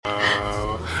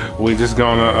we just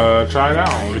gonna try it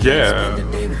out. Yeah.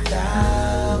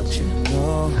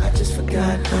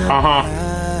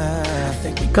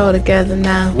 Go together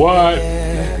now. What?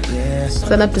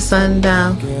 Sun up to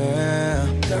sundown.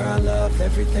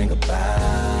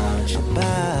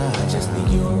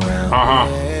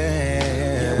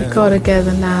 We go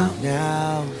together now.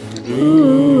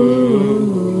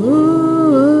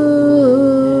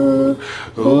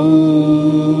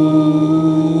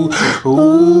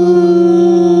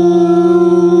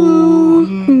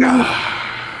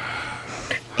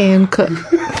 And cook.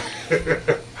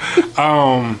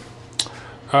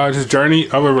 Just Journey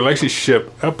of a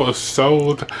Relationship,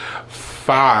 episode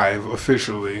 5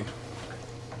 officially.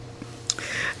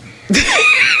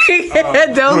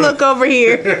 Don't look over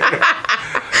here.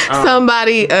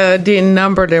 Somebody didn't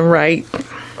number them right.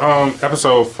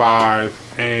 Episode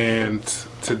 5, and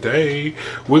today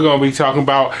we're gonna be talking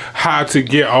about how to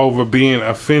get over being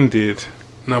offended.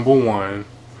 Number 1,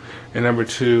 and number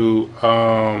 2.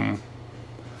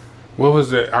 What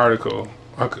was that article?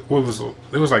 It was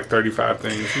like 35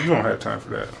 things. You don't have time for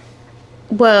that.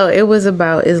 Well, it was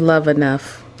about, is love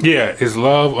enough? Yeah, is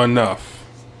love enough?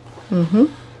 Mm-hmm.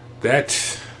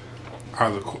 That's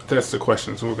the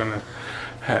questions we're gonna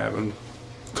have and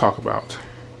talk about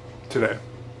today.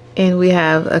 And we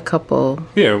have a couple.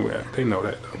 Yeah, they know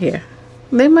that though. Yeah,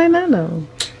 they might not know.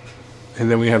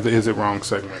 And then we have the Is It Wrong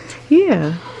segment.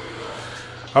 Yeah.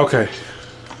 Okay.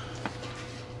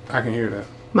 I can hear that.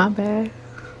 My bad.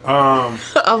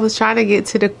 I was trying to get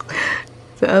to the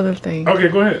other thing. Okay,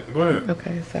 go ahead.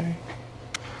 Okay, sorry.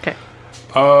 Okay.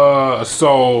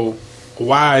 So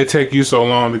why it take you so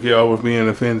long to get over being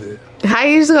offended? How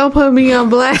you just gonna put me on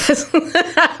blast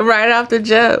right off the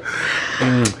jump?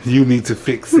 You need to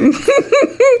fix it.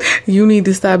 You need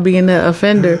to stop being an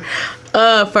offender.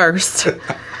 First.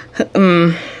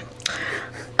 I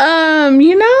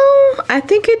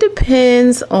think it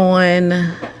depends on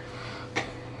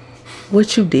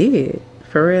what you did,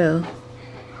 for real.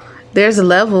 There's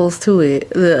levels to it,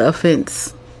 the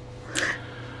offense.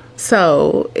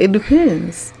 So it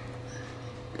depends.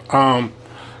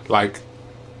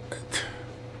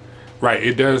 Right,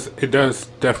 it does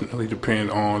definitely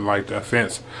depend on like the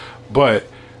offense. But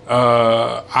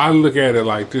I look at it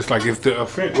like this, like if the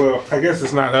offense, well, I guess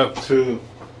it's not up to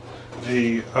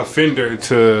the offender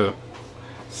to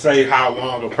say how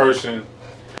long a person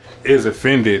is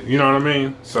offended, you know what I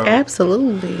mean? So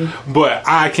absolutely. But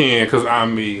I can, because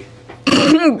I'm me.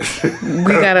 We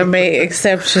gotta make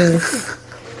exceptions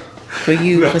for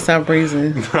you for some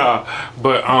reason. But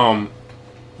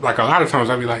like a lot of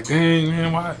times I'd be like, dang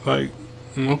man, why? Like,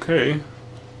 okay,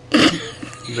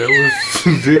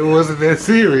 it wasn't that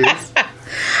serious.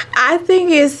 I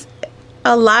think it's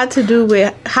a lot to do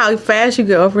with how fast you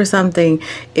get over something.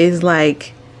 Is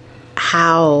like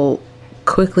how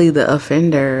quickly the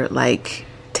offender like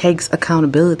takes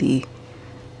accountability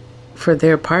for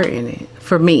their part in it.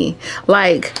 For me,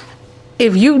 like,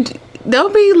 if you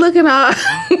don't be looking out.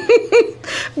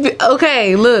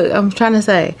 Okay, look, I'm trying to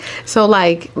say, so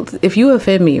like if you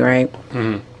offend me, right?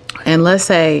 Mm-hmm. And let's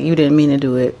say you didn't mean to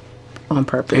do it on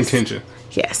purpose. Intention.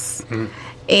 Yes. Mm-hmm.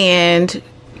 And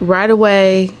right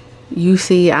away you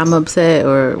see I'm upset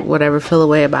or whatever, feel a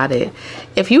way about it.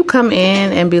 If you come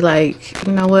in and be like,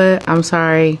 you know what, I'm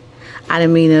sorry, I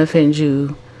didn't mean to offend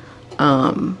you.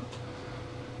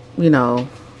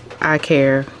 I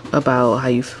care about how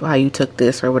you took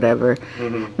this or whatever.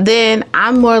 Mm-hmm. Then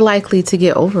I'm more likely to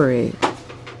get over it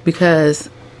because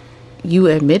you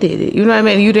admitted it. You know what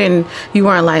I mean? You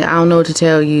weren't like, I don't know what to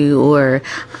tell you, or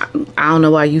I don't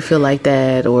know why you feel like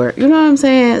that, or you know what I'm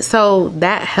saying? So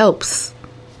that helps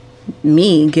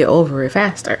me get over it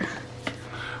faster.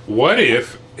 What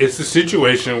if it's a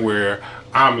situation where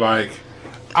I'm like,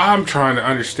 I'm trying to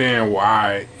understand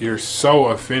why you're so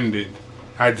offended.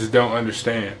 I just don't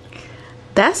understand.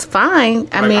 That's fine.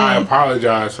 I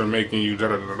apologize for making you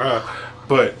da-da-da-da,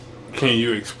 but can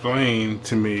you explain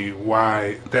to me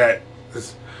why that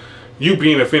is, you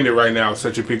being offended right now is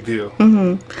such a big deal?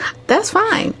 Mm-hmm. That's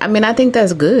fine. I think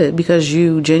that's good because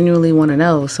you genuinely want to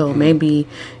know. So maybe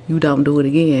you don't do it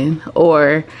again,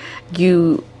 or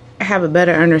you have a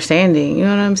better understanding, you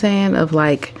know what I'm saying, of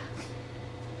like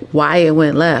why it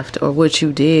went left or what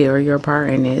you did or your part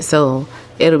in it. So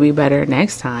it'll be better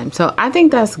next time. So I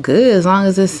think that's good as long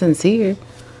as it's sincere.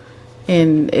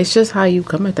 And it's just how you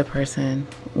come at the person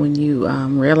when you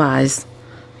realize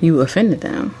you offended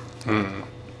them. Mm.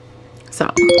 So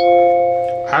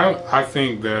I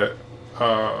think that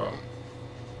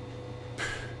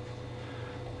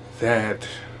that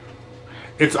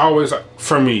it's always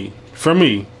for me,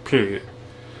 period.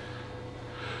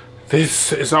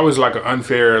 this it's always like an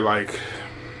unfair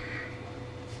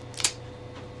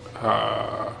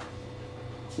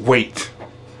weight,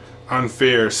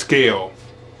 unfair scale,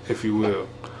 if you will,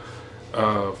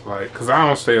 of like, because I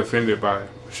don't stay offended by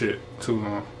shit too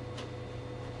long.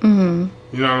 You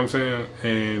know what I'm saying?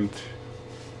 And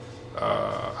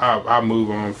I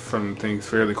move on from things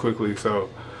fairly quickly. So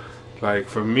like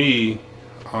for me,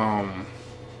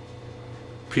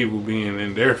 people being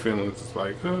in their feelings is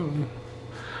like, oh,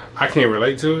 I can't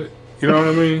relate to it. You know what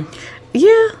I mean?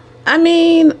 Yeah, I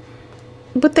mean,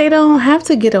 but they don't have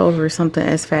to get over something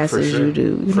as fast as you do.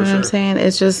 You know what I'm saying?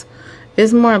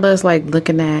 It's more or less like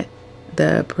looking at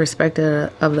the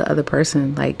perspective of the other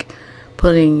person, like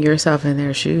putting yourself in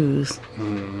their shoes.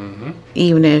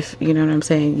 Even if, you know what I'm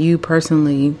saying, you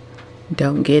personally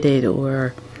don't get it,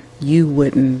 or you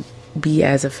wouldn't be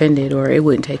as offended, or it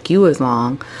wouldn't take you as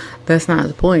long. That's not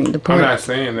the point. The point. I'm not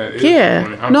saying that. Is yeah. the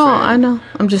point. I'm no, saying I know.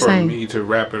 I'm just saying. For me to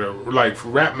wrap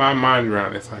my mind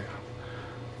around it, it's like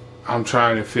I'm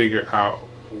trying to figure out.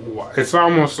 It's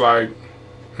almost like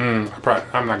I'm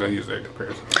not gonna use that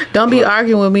comparison. Don't be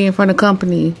arguing with me in front of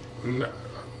company. No,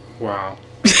 wow.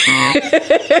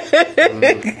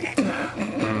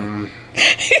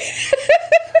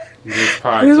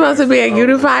 You're supposed to be a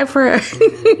unified front.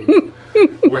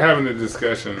 We're having a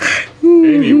discussion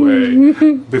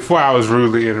anyway. Before I was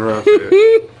rudely interrupted.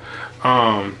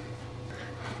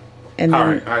 And all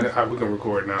right, we can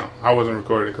record now. I wasn't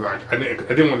recording because I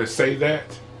didn't want to say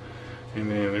that,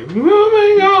 and then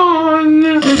moving on.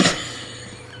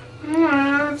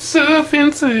 It's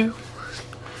offensive.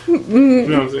 You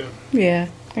know what I'm saying? Yeah,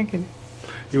 I can.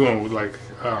 You want like,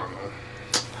 I don't know.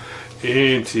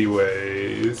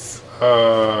 Anyways,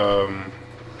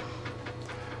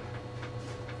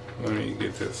 let me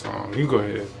get this song. You go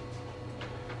ahead.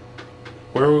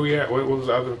 Where were we at? What was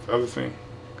the other thing?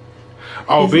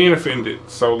 Oh, being offended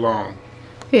so long.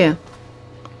 Yeah.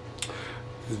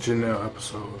 The Janelle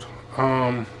episode.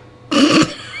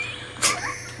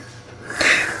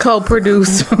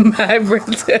 Co-produced by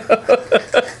Brentel.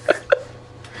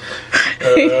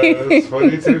 It's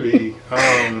funny to me.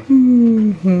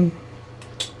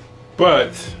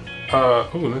 But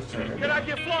let's turn it. Can I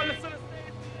get flawless to the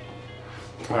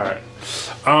stage? All right.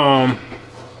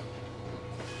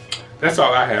 That's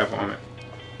all I have on it.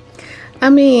 I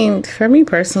mean, for me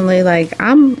personally, like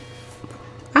I'm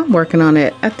working on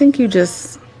it. I think you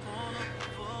just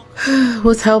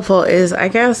what's helpful is, I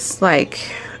guess, like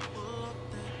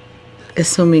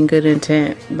assuming good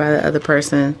intent by the other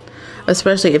person,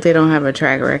 especially if they don't have a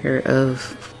track record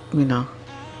of, you know,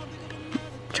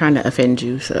 trying to offend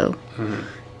you. So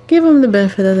give them the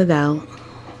benefit of the doubt.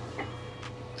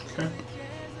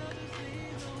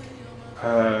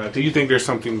 Okay. Do you think there's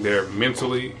something there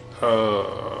mentally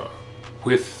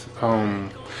with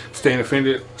staying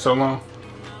offended so long?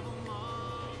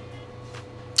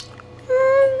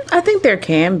 I think there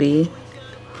can be.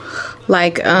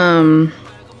 Like,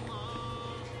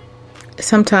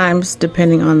 sometimes,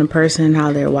 depending on the person,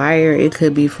 how they're wired, it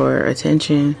could be for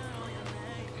attention.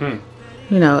 You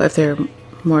know, if they're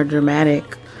more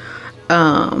dramatic,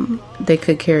 they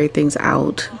could carry things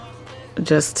out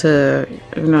just to,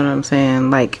 you know what I'm saying,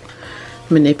 like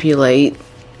manipulate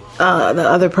the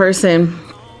other person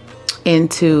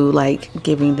into like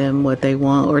giving them what they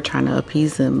want or trying to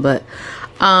appease them, but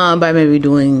by maybe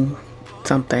doing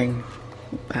something,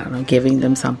 I don't know, giving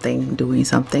them something, doing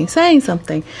something, saying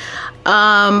something.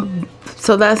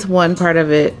 So that's one part of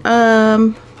it.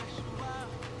 But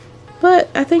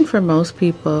I think for most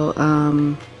people,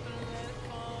 I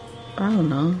don't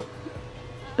know,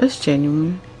 it's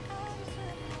genuine.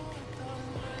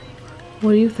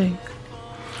 What do you think?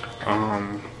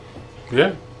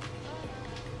 Yeah.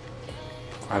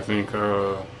 I think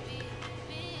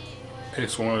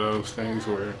it's one of those things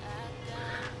where,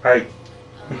 like,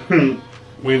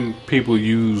 when people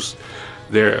use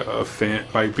their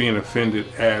being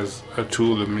offended as a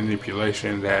tool of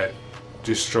manipulation that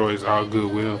destroys our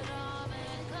goodwill.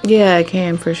 Yeah, it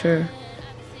can, for sure.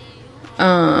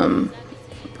 But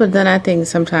then I think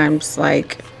sometimes,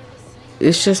 like,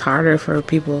 it's just harder for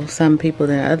some people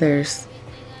than others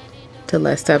to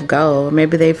let stuff go.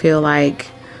 Maybe they feel like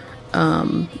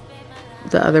the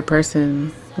other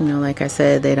person, you know, like I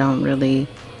said, they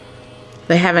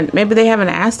haven't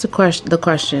asked the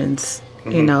questions,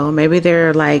 you know, maybe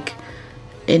they're like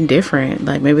indifferent,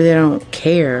 like maybe they don't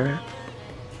care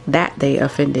that they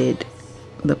offended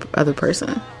the other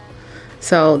person.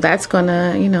 So that's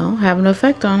gonna, you know, have an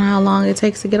effect on how long it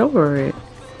takes to get over it.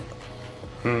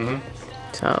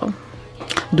 So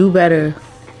do better.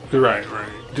 Right.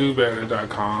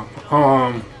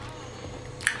 DoBetter.com.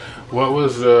 What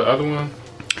was the other one?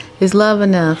 Is love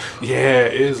enough? Yeah,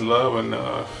 is love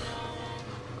enough?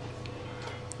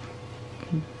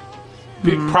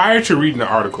 Prior to reading the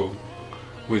article,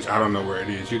 which I don't know where it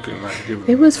is, you can like give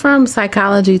It was from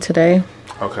Psychology Today.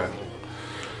 Okay.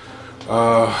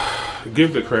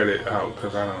 Give the credit out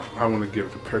because I want to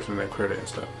give the person that credit and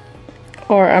stuff.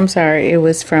 Or I'm sorry, it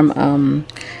was from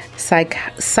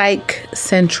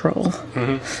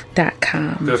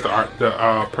psychcentral.com. That's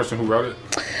the person who wrote it?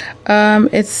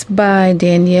 It's by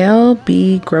Danielle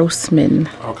B. Grossman.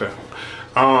 Okay.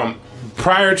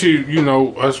 Prior to,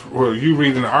 you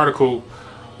reading the article,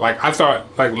 like I thought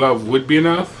like love would be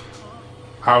enough.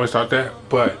 I always thought that,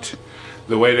 but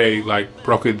the way they like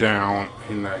broke it down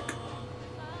and like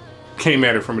came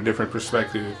at it from a different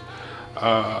perspective,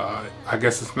 I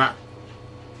guess it's not.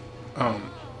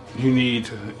 You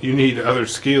need other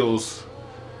skills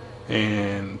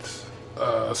and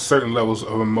certain levels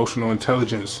of emotional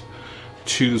intelligence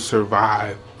to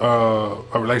survive a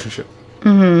relationship,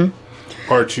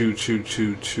 or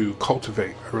to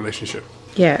cultivate a relationship.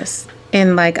 Yes.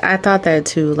 And like I thought that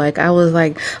too. Like I was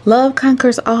like, love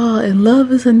conquers all and love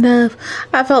is enough.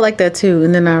 I felt like that too.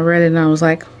 And then I read it and I was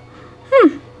like,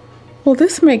 well,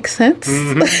 this makes sense.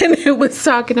 And it was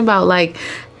talking about like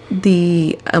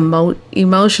the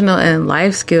emotional and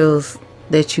life skills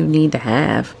that you need to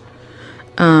have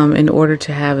in order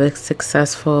to have a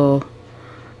successful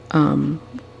and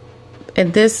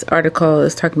this article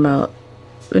is talking about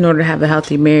in order to have a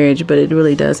healthy marriage, but it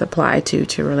really does apply to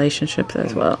relationships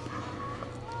as well.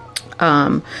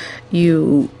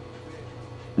 You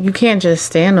can't just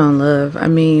stand on love. I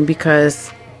mean,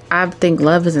 because I think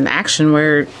love is an action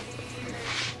word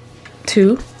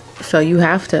too. So you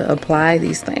have to apply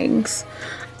these things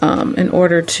in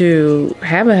order to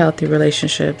have a healthy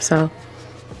relationship. So,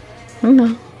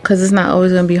 because it's not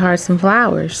always going to be hearts and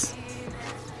flowers.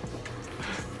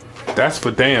 That's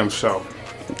for damn sure.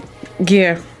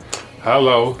 Yeah.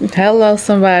 Hello,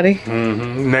 somebody.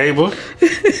 Neighbor.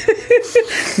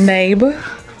 Neighbor.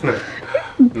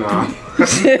 No.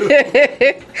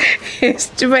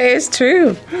 It's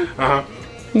true.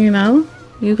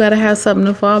 You gotta have something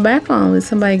to fall back on when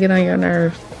somebody get on your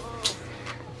nerves.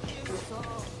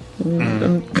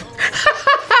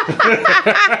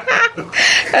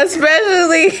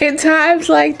 Especially in times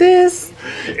like this.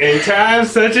 In times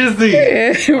such as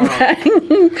these. Right.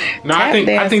 No,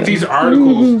 I think these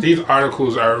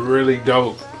articles are really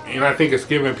dope, and I think it's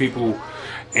giving people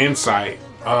insight.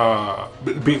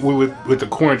 With the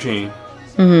quarantine,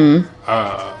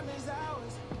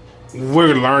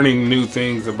 we're learning new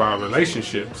things about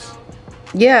relationships.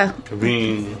 Yeah.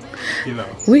 Being,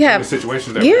 we have the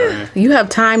situations that we're in. You have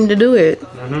time to do it,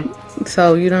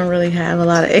 so you don't really have a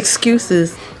lot of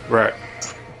excuses. Right.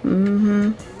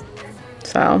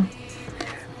 So,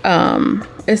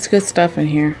 it's good stuff in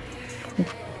here,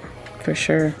 for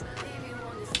sure.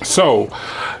 So,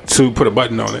 to put a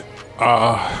button on it,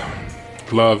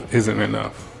 love isn't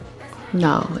enough.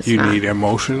 No, it's you not. need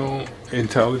emotional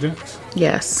intelligence.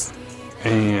 Yes.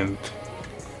 And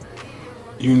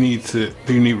you need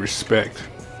respect.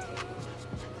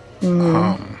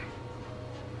 And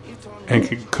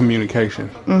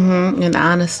communication. And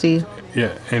honesty.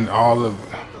 Yeah, and all of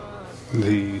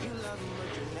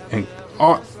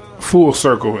full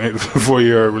circle for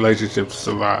your relationship to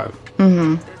survive.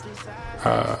 Is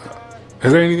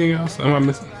there anything else? Am I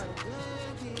missing?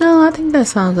 No, I think that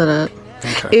sums it up.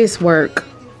 Okay. It's work.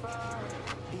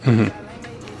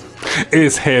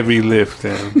 It's heavy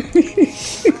lifting.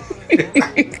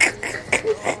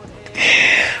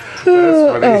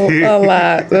 A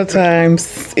lot of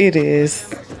times it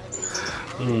is.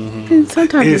 And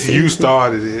sometimes you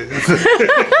started it.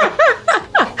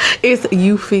 It's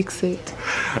you fix it.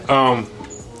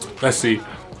 Let's see.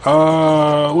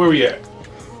 Where we at?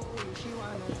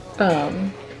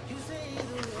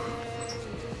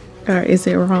 Or is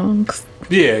it wrong?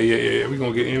 Yeah. We're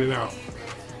gonna get in and out.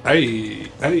 Hey.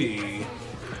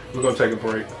 We're gonna take a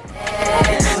break.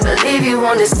 Believe you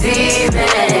want to see me.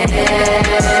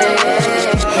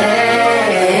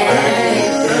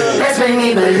 Let's make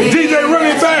me believe. DJ, run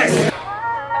it back.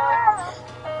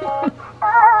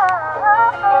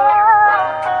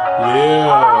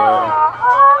 Yeah.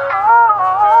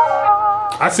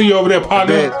 I see you over there,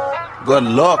 partner. Good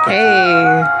luck.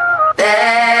 Hey.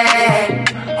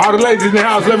 All the ladies in the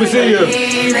house, let me see you.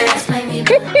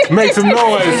 Make some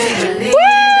noise. Woo!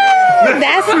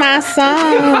 That's my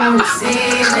song.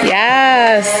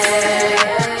 Yes.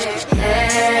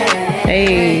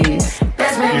 Hey.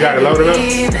 You got it loaded up?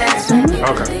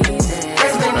 Okay.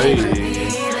 Hey.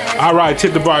 All right,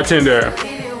 tip the bartender.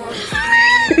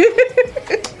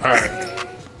 All right.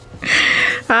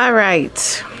 All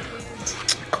right.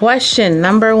 Question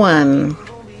number 1.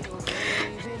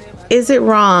 Is it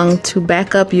wrong to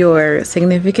back up your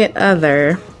significant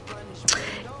other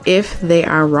if they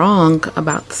are wrong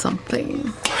about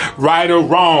something? Right or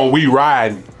wrong, we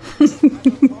riding.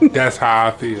 That's how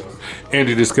I feel. End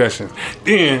of discussion.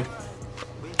 Then,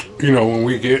 when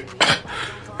we get,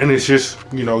 and it's just,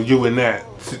 you and that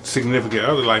significant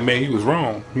other, like, man, he was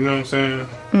wrong. You know what I'm saying?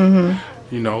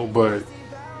 Mm-hmm. But.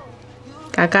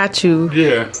 I got you.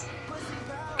 Yeah.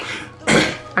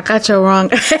 I got your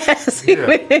wrong ass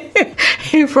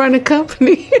in front of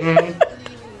company. Mm-hmm.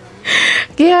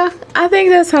 Yeah, I think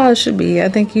that's how it should be. I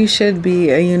think you should be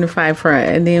a unified front.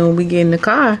 And then when we get in the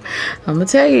car, I'm going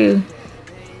to tell you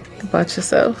about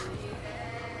yourself.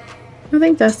 I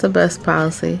think that's the best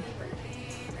policy.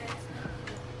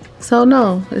 So,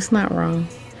 no, it's not wrong.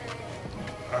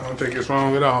 I don't think it's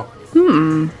wrong at all.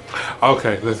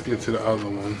 Okay, let's get to the other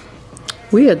one.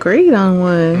 We agreed on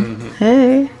one. Mm-hmm.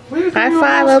 Hey. High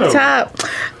five up top.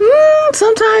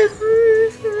 Sometimes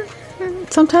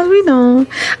we don't.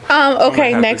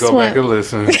 Okay, next one. Go back and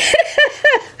listen.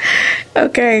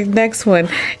 Okay, next one.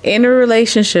 In a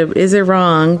relationship, is it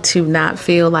wrong to not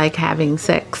feel like having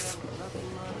sex?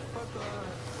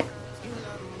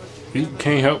 You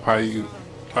can't help how you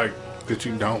like that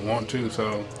you don't want to,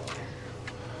 so.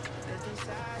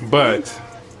 But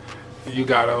you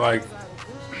gotta like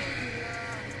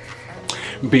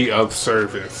be of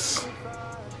service.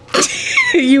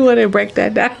 You want to break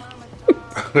that down?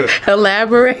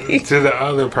 Elaborate. To the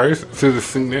other person, to the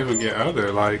significant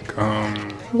other, like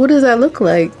what does that look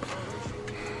like?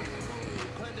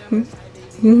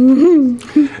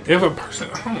 If a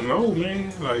person, I don't know,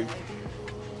 man, like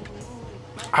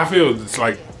I feel it's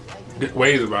like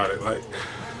ways about it, like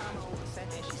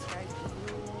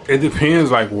it depends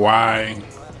like why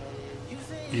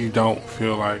you don't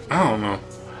feel like, I don't know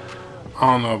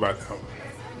about that one.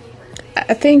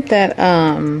 I think that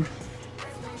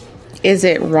is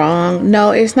it wrong? No,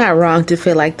 it's not wrong to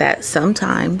feel like that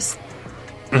sometimes.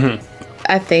 Mm-hmm.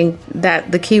 I think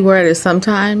that the key word is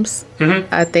sometimes.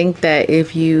 Mm-hmm. I think that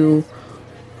if you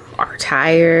are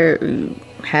tired, you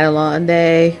had a long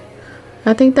day,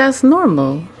 I think that's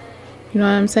normal. You know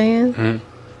what I'm saying?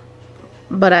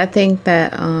 Mm-hmm. But I think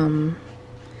that,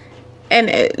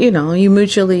 you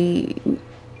mutually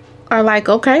are like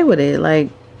okay with it, like,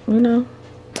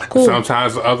 cool.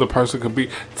 Sometimes the other person could be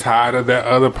tired of that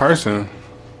other person.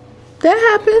 That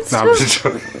happens. No, I'm just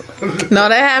joking. No,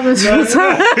 that happens sometimes.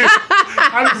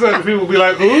 I just heard people be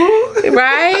like, ooh.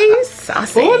 Right?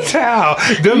 Saucy. Ooh, child.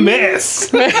 The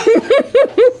mess.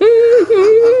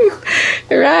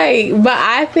 Right. But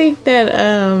I think that...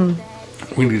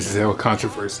 we need to sell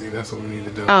controversy. That's what we need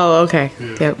to do. Oh, okay.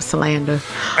 Yeah. Yep, slander.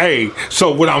 Hey,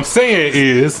 so what I'm saying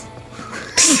is...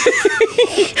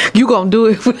 you gonna do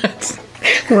it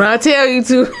when I tell you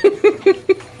to.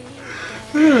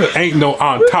 Ain't no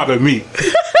on top of me.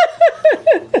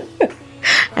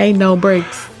 Ain't no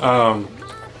breaks. No,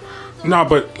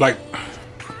 but like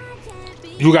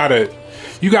you gotta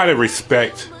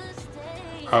respect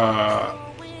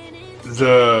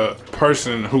the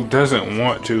person who doesn't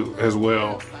want to as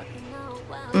well.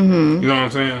 Mm-hmm. You know what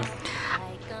I'm saying?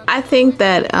 I think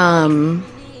that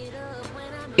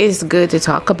it's good to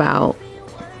talk about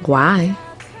why.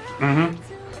 Mm-hmm.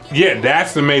 Yeah,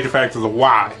 that's the major factor of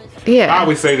why. Yeah. I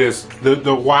always say this: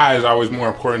 the why is always more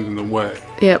important than the what.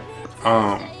 Yep.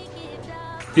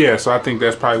 Yeah, so I think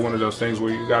that's probably one of those things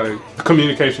where you gotta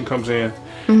communication comes in,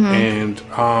 mm-hmm. and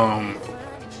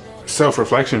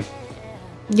self-reflection.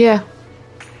 Yeah,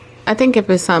 I think if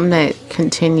it's something that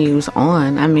continues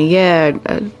on, I mean, a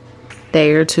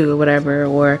day or two or whatever,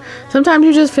 or sometimes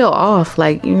you just feel off,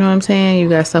 like, you know what I'm saying, you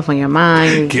got stuff on your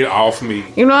mind. Get off me.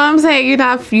 You know what I'm saying?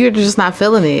 You're just not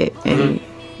feeling it, and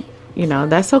mm-hmm.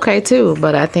 That's okay too.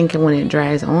 But I think when it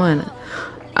drags on,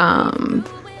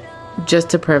 just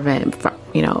to prevent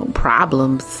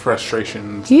problems,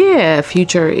 frustrations,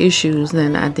 future issues,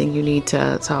 then I think you need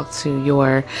to talk to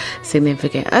your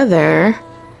significant other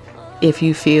if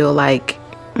you feel like,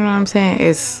 you know what I'm saying,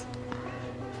 it's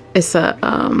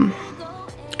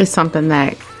something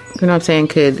that, you know what I'm saying,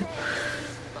 could,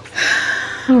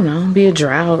 I don't know, be a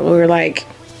drought, or like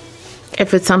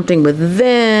if it's something with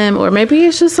them, or maybe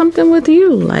it's just something with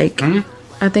you, like, mm-hmm.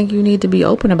 I think you need to be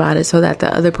open about it so that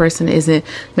the other person isn't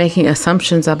making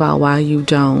assumptions about why you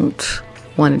don't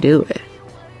want to do it.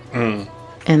 Mm.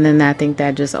 And then I think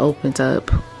that just opens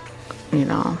up,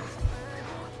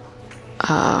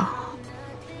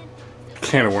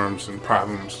 can of worms and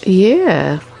problems.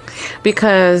 Yeah.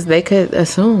 Because they could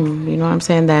assume, you know what I'm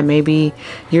saying, that maybe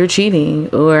you're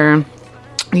cheating, or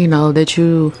you know, that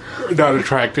you, Not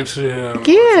attracted to him.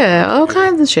 yeah, all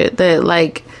kinds of shit that,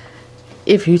 like,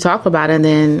 if you talk about it,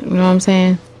 then, you know what I'm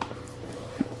saying,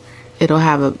 it'll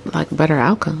have a, like, better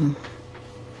outcome.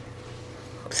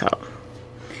 So,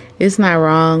 it's not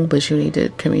wrong, but you need to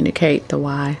communicate the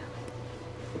why.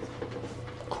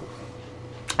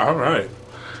 All right.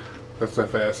 That's the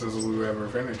fastest we've ever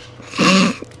finished.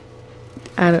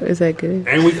 Is that good?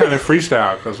 And we kind of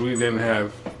freestyle because we didn't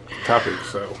have topics,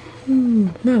 so.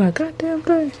 Not a goddamn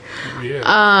thing.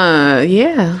 Yeah.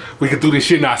 Yeah. We can do this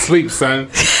shit in our sleep, son.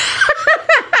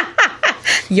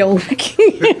 Yo,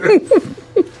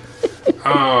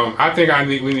 I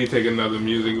think we need to take another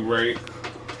music break.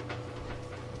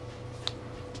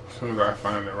 As soon as I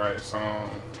find the right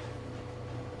song.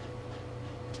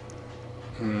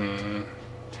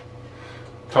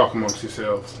 Talk amongst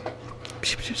yourselves.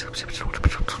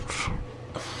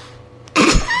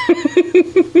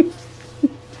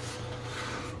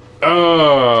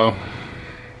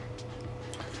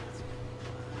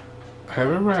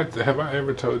 Have I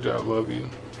ever told you I love you?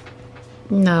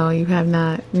 No, you have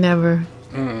not. Never.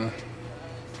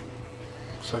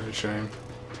 Such a shame.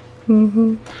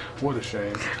 What a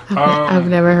shame. I've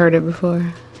never heard it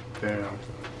before. Damn.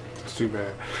 It's too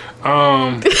bad.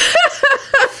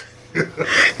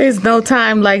 There's no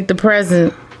time like the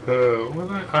present. Well,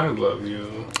 I love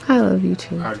you. I love you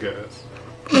too. I guess.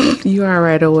 You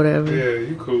alright or whatever. Yeah,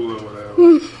 you cool or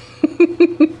whatever.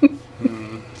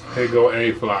 Hey, go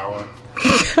A flower.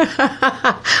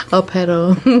 A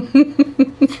petal.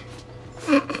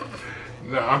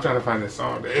 No, I'm trying to find this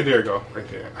song. There you go, right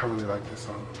there. I really like this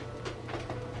song.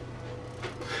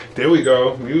 There we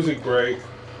go. Music break.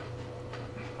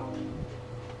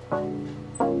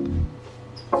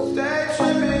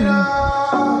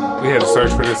 We had to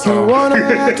search for this song.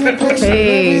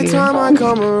 Hey. Every time I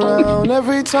come around,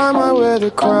 every time I wear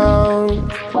the crown.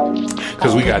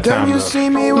 Because we got Then time you left. see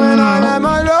me when I'm at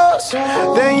my lowest.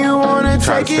 Then you wanna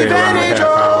Try to take stay around a advantage half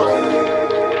hour.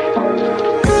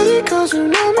 of. Petty cause you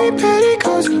know me, petty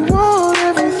cause you want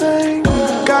everything.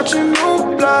 Got your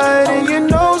new blood and your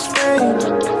nose vein.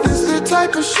 This the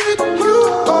type of shit you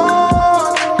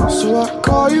are. So I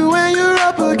call you when you're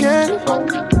up again.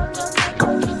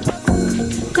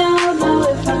 Don't know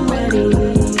if I'm ready.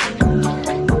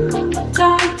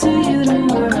 Talk to you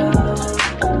tomorrow.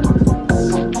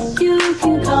 You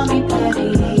can call me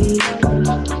petty,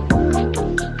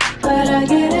 but I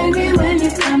get angry when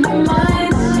you come to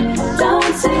mind.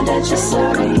 Don't say that you're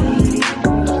sorry.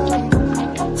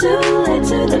 Too late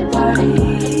to the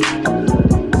party.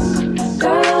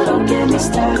 Girl, don't get me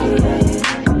started.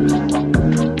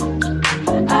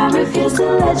 I refuse to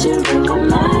let you ruin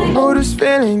my. Oh, this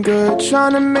feeling good,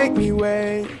 trying to make me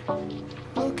wait.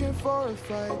 Looking for a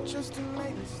fight just to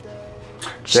make me stay.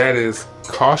 That is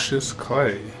Cautious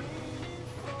Clay.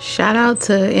 Shout out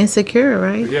to Insecure,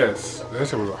 right? Yes, that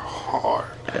shit was hard.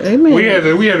 They made- We had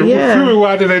to Yeah. we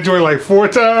watched that joint like 4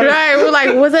 times. Right, we're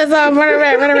like, what's that song? Run it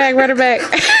back, run it back, run it back.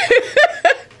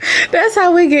 That's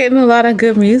how we getting a lot of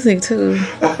good music too.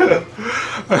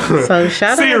 So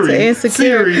shout out to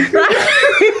Insecure. Siri.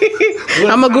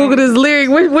 I'm gonna Google this lyric.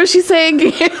 What she say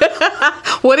again?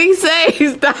 What he say?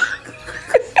 Stop.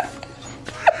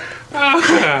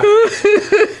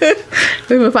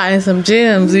 We've been finding some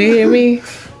gems. You hear me?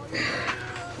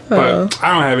 But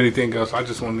I don't have anything else. I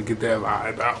just wanted to get that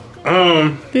vibe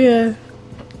out. Yeah.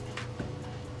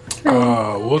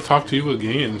 We'll talk to you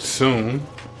again soon.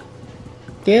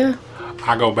 Yeah.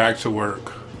 I go back to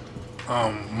work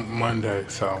Monday,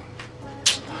 so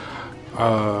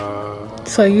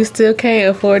So you still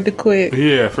can't afford to quit.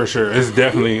 yeah, for sure. It's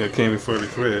definitely a candy for the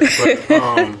quit. But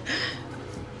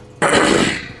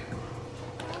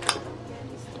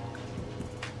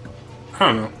I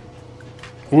don't know.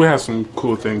 We'll have some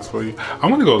cool things for you. I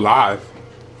want to go live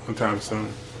sometime soon.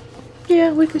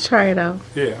 Yeah, we could try it out.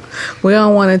 Yeah, We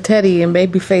don't want a Teddy and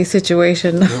Babyface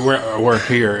situation. we're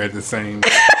here at the same.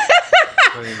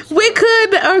 We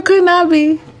could or could not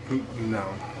be. No,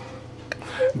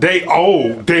 they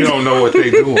don't know what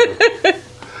they doing.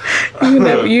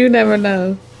 You never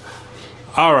know.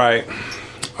 All right,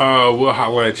 we'll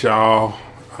holler at y'all.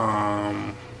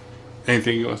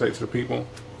 Anything you want to say to the people?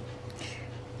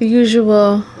 The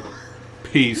usual.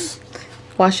 Peace,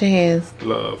 Wash your hands.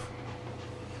 love.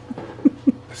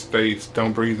 States,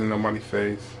 don't breathe in nobody's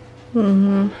face.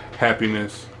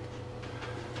 Happiness.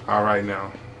 All right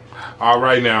now. All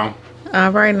right now.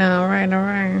 All right.